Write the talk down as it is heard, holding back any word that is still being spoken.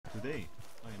today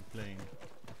I am playing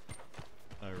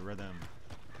REDM,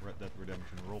 Red Dead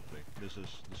Redemption roleplay. This is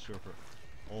the server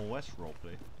All West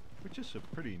roleplay, which is a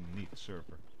pretty neat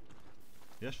server.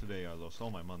 Yesterday I lost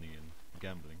all my money in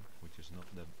gambling, which is not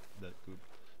that good.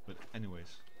 But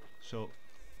anyways, so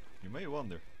you may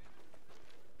wonder,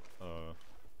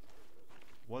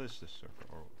 what is this server,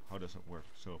 or how does it work?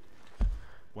 So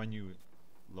when you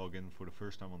log in for the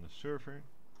first time on the server,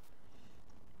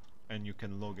 and you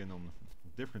can log in on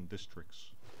different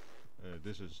districts.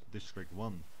 This is District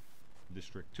 1.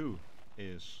 District 2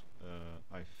 is,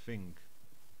 I think,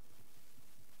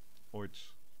 or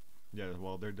it's, yeah,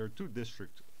 well, there are two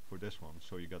districts for this one.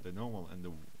 So you got the normal and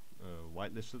the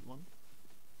whitelisted one.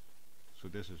 So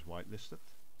this is whitelisted.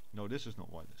 No, this is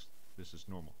not whitelisted. This is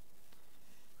normal.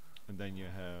 And then you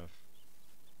have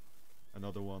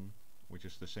another one, which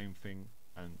is the same thing,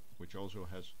 and which also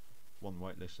has one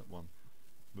whitelisted one.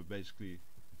 But basically,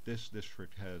 this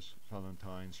district has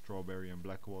Valentine, Strawberry, and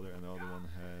Blackwater, and the other one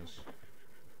has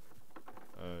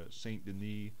Saint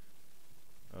Denis,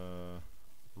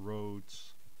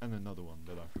 Rhodes, and another one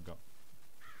that I forgot.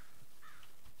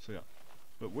 So yeah,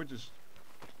 but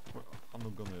I'm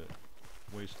not gonna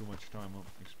waste too much time on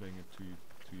explaining it to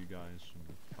you guys.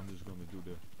 I'm just gonna do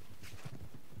the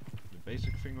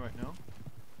basic thing right now,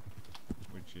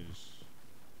 which is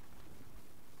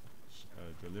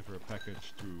deliver a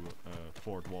package to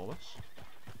Fort Wallace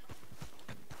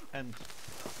and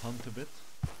hunt a bit,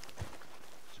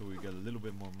 so we get a little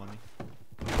bit more money.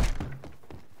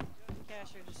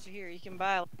 Cash register here. You can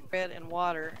buy bread and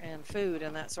water and food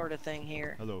and that sort of thing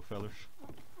here. Hello, fellas.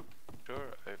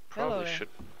 Sure, I probably should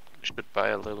buy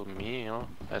a little meal.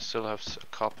 I still have a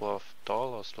couple of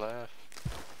dollars left.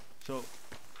 So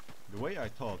the way I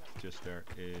talked just there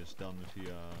is done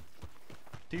via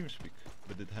TeamSpeak,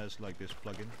 but it has like this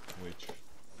plugin which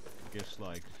gives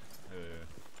like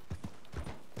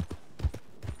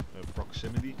a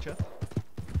proximity chat.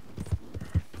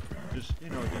 Just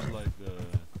just like the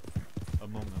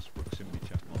Among Us proximity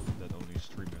chat mode that only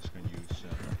streamers can use.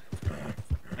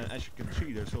 And as you can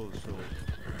see, there's also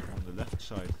on the left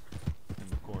side in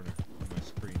the corner of my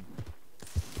screen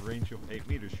a range of 8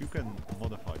 meters. You can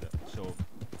modify that. So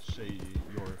say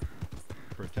you're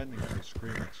pretending to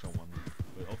scream at someone,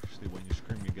 but obviously when you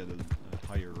scream you get a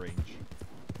higher range.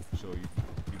 So you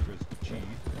press G.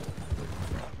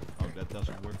 Oh, that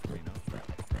doesn't work for me now.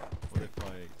 What if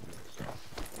I do this?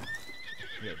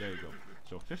 Yeah, there you go.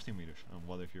 So 50 meters. And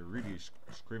what if you're really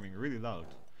screaming really loud?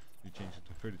 You change it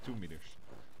to 32 meters.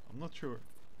 I'm not sure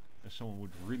if someone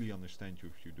would really understand you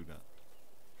if you do that.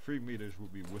 3 meters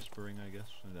would be whispering, I guess,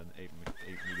 and then 8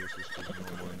 meters is just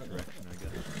normal interaction, I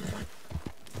guess.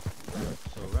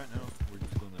 So right now we're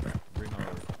just gonna bring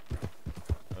our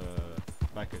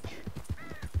package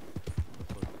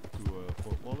to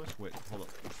Fort Wallace. Wait, hold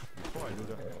up. Before I do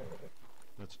that,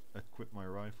 let's equip my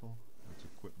rifle. Let's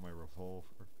equip my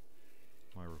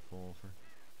revolver,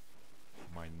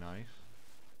 my knife,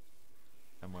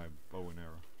 and my bow and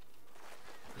arrow.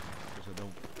 Because I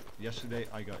don't. Yesterday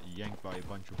I got yanked by a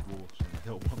bunch of wolves, and I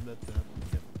don't want that to happen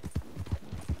again.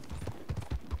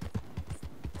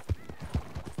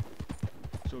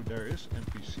 So there is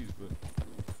NPCs, but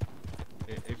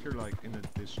if you're like in a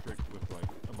district with like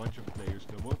a bunch of players,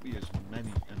 there won't be as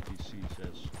many NPCs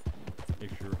as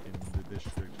if you're in the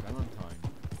district Valentine,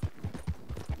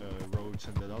 Rhodes,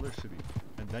 and that other city.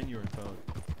 And then you're in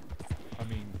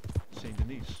Saint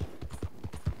Denis.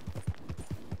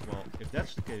 Well, if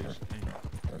that's the case and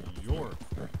you're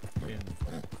in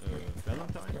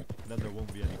Valentine, then there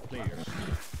won't be any players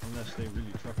unless they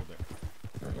really travel there.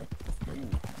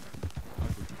 Ooh, I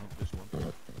could hunt this one.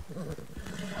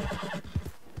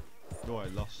 Though I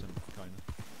lost him, kinda.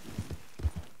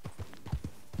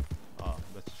 Ah,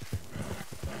 that's a shame.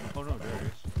 Oh no, there he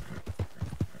is.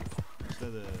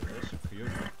 Instead that's a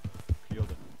coyote.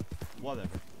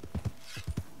 Whatever.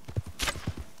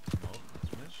 No,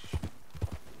 let's miss.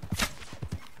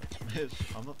 Let's miss.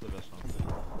 I'm not the best hunter.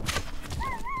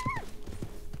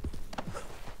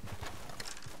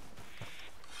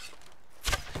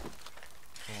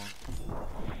 Come on.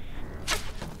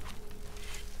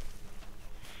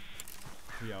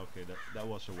 Yeah, okay, that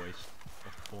was a waste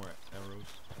of 4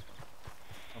 arrows.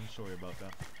 I'm sorry about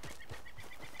that.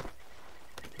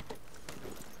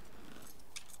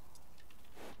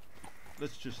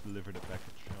 Let's just deliver the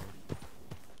package, shall we?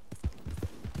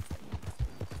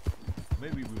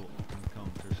 Maybe we'll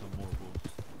encounter some more wolves.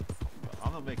 But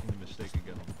I'm not making the mistake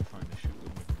again of trying to shoot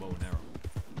them with a bow and arrow.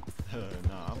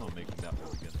 Nah, I'm not making that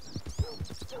one again.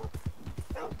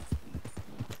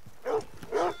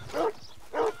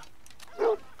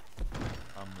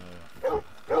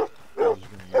 I'm just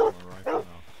gonna use my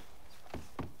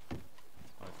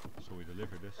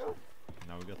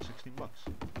 16 bucks.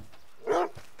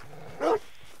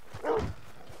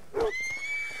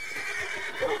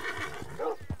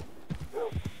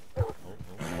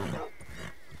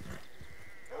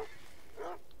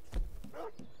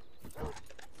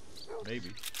 Maybe.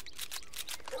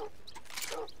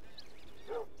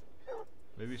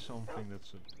 Maybe something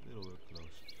that's a little bit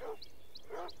close.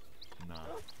 Nah,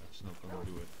 that's not gonna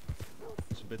do it.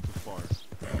 It's a bit too far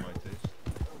for my taste.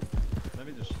 Let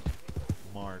me just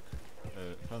mark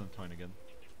Valentine again.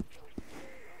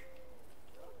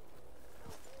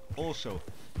 Also,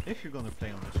 if you're gonna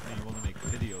play on this and you wanna make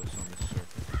videos on this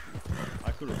server,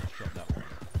 I could have shot that one,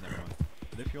 never mind.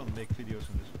 But if you wanna make videos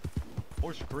on this,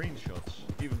 or screenshots,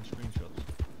 even screenshots,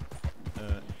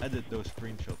 edit those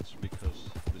screenshots, because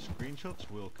the screenshots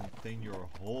will contain your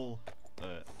whole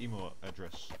email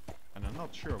address. And I'm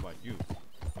not sure about you,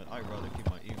 but I'd rather keep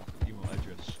my email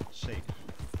address safe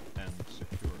and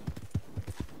secure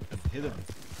and hidden.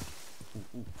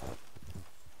 Ooh.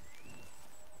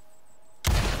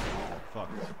 Fuck,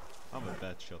 I'm a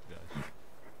bad shot, guys.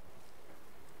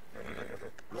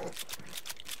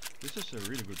 This is a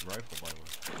really good rifle, by the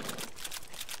way.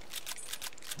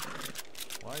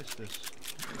 Why is this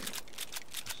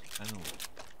animal?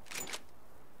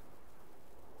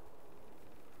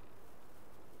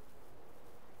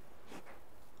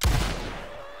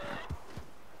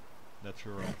 That's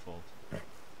your own fault.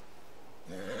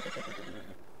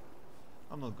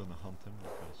 I'm not gonna hunt him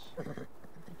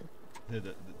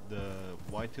because the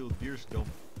white-tailed deers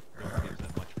don't give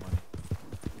that much money.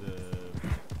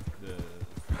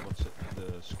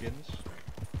 The skins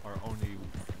are only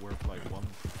worth like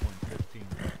 $1.15,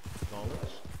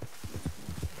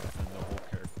 and the whole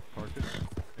carcass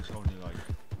is only like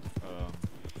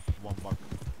 $1.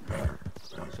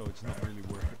 So it's not really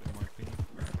worth it in my opinion.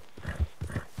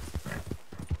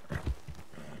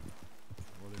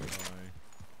 What did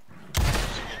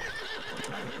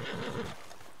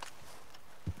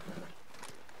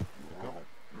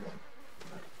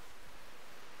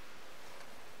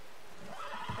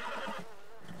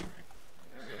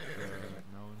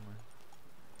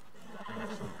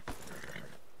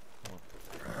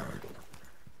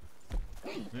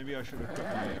Maybe I should have cut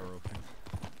my arrow thing.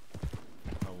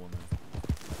 I wanna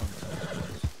hunt some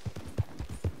skins.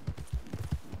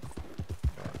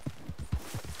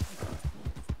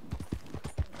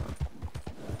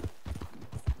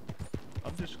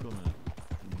 I'm just gonna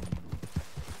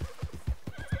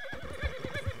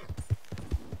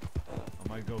I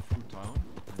might go through town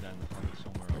and then hunt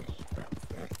somewhere else.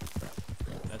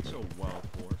 That's a wild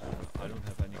horse, but I don't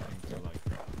have anything to like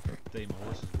tame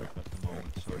horses with at the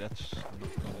moment, so that's not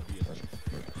gonna be an issue.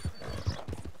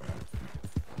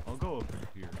 I'll go over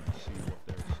here and see what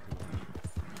there's doing.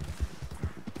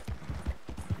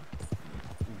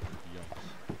 Ooh, yikes.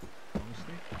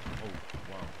 Honestly? Oh,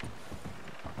 wow.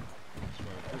 That's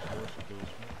right, this horse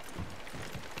kills me.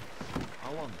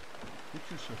 How long did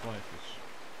you survive this?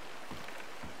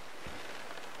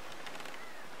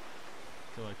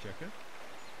 Till I check it?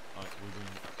 Alright, we're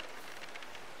doing it.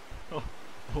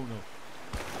 Oh no.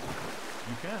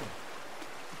 You can.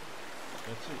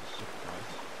 That's a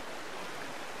surprise.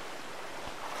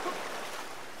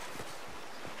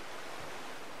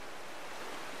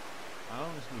 I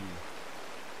honestly...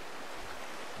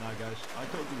 Nah guys, I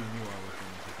totally knew I was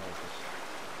going to survive this.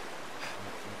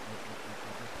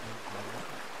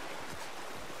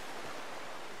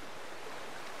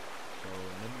 So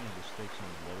let me just take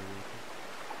some water real quick.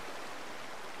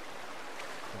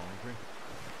 Come on, drink it.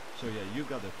 So yeah, you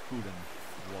got a food and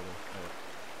water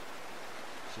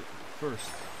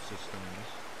first system in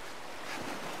this.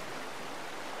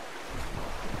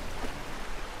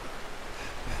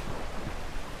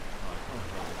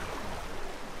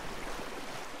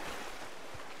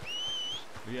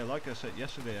 But yeah, like I said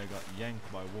yesterday, I got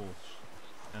yanked by wolves,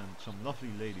 and some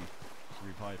lovely lady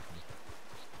revived me.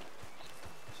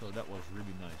 So that was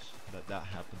really nice that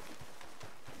happened.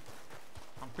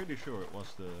 I'm pretty sure it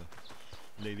was the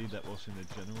lady that was in the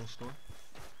general store,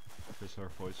 because her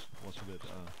voice was a bit,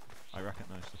 I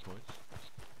recognized the voice.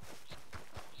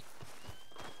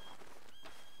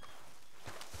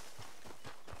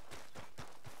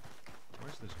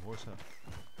 Where's this horse at?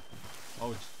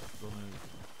 Oh, it's gonna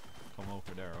come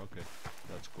over there, okay,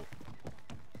 that's cool.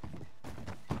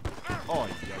 Oh,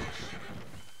 yikes.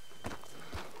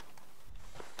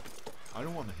 I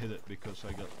don't want to hit it because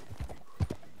I got,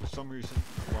 for some reason,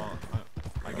 well,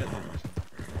 I get no reason.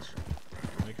 Let's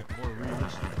make it more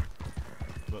realistic.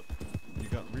 But you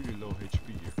got really low HP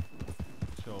here.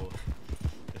 So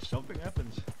if something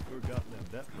happens, you're goddamn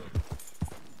dead, bro.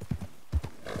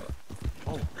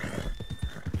 Oh.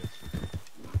 Yes.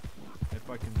 If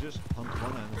I can just hunt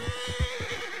one animal.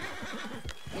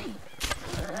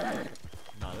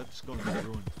 Nah, that's going to be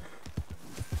ruined.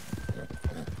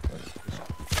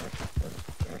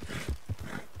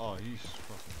 Oh, he's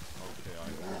fucking... Okay,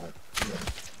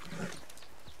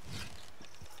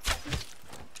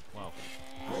 wow.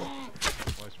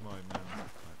 Why's my man...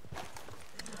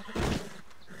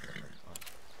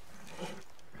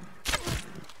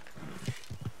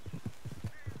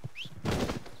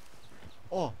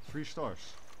 Oh, 3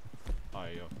 stars.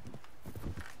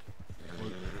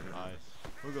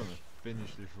 We're gonna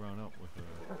finish this round up with a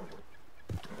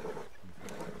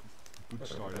good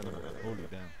start anyway. Holy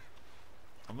damn.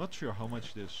 I'm not sure how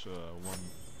much this one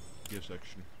gives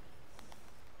actually.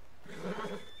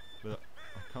 But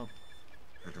I can't.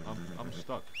 I'm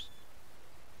stuck.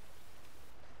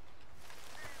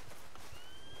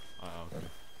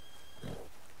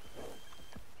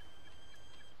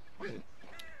 Okay.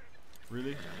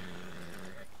 Really?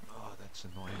 Oh, that's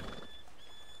annoying.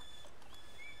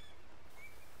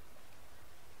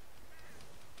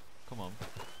 Come on.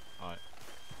 Alright.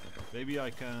 Maybe I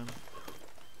can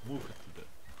move it a bit.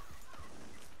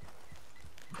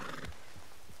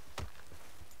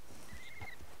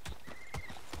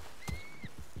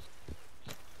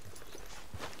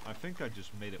 I think I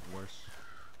just made it worse.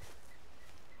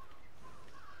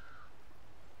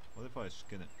 What if I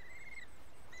skin it?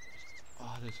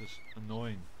 Oh, this is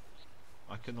annoying.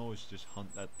 I can always just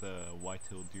hunt that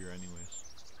white-tailed deer anyways.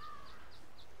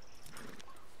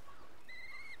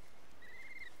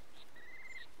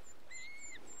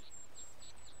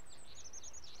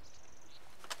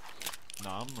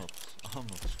 Nah, I'm not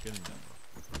skinning that,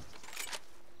 bro.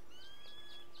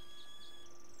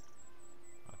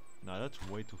 Nah, that's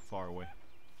way too far away.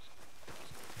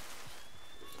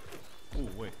 Oh,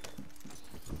 wait.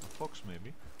 A fox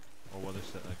maybe? Or what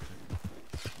is that actually?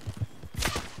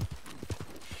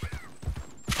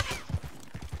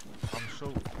 I'm so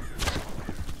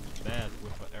bad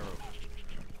with an arrow.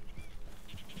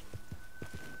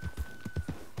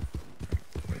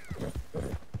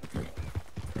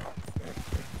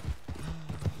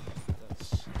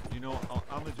 That's, you know,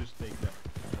 I'm gonna just take that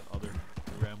other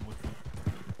ram with me.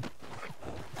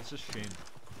 It's a shame.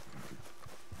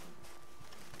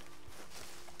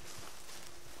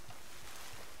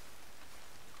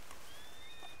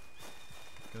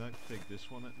 Can I take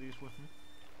this one at least with me?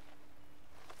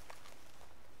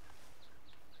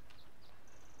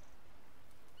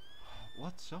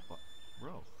 What's up,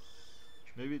 bro?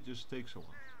 Maybe it just takes a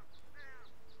while.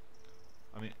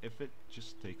 I mean, if it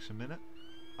just takes a minute,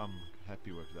 I'm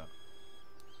happy with that.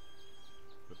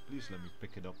 But please let me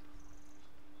pick it up.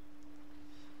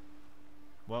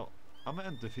 Well, I'm gonna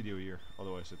end the video here,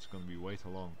 otherwise it's gonna be way too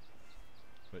long.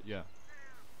 But yeah.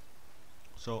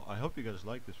 So I hope you guys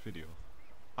liked this video.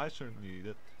 I certainly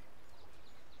did.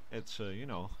 It's you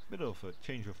know, a bit of a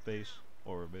change of pace,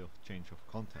 or a bit of change of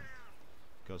content,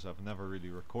 because I've never really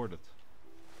recorded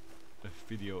a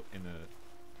video in a,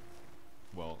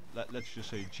 well, let's just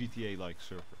say GTA-like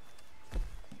server,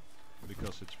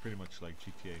 because it's pretty much like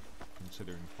GTA,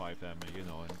 considering 5M, you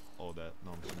know, and all that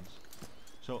nonsense.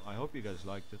 So I hope you guys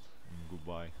liked it, and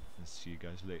goodbye, and see you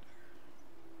guys later.